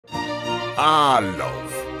Ah,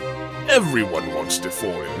 love. Everyone wants to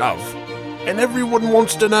fall in love, and everyone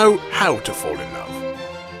wants to know how to fall in love.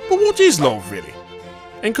 But what is love, really?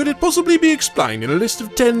 And could it possibly be explained in a list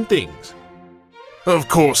of 10 things? Of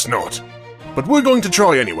course not. But we're going to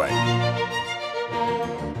try anyway.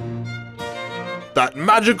 That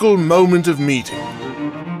magical moment of meeting.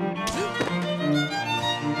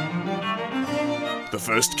 The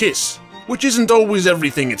first kiss, which isn't always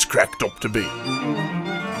everything it's cracked up to be.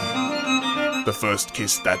 The first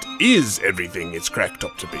kiss that is everything it's cracked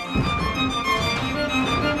up to be.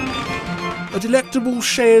 A delectable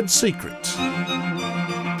shared secret.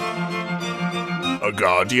 A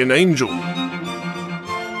guardian angel.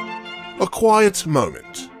 A quiet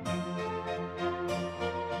moment.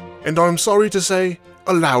 And I'm sorry to say,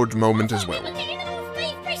 a loud moment as well.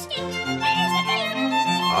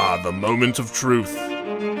 Ah, the moment of truth.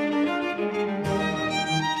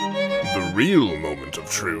 The real moment of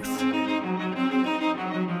truth.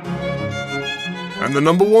 And the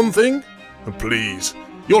number one thing? Please,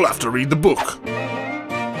 you'll have to read the book.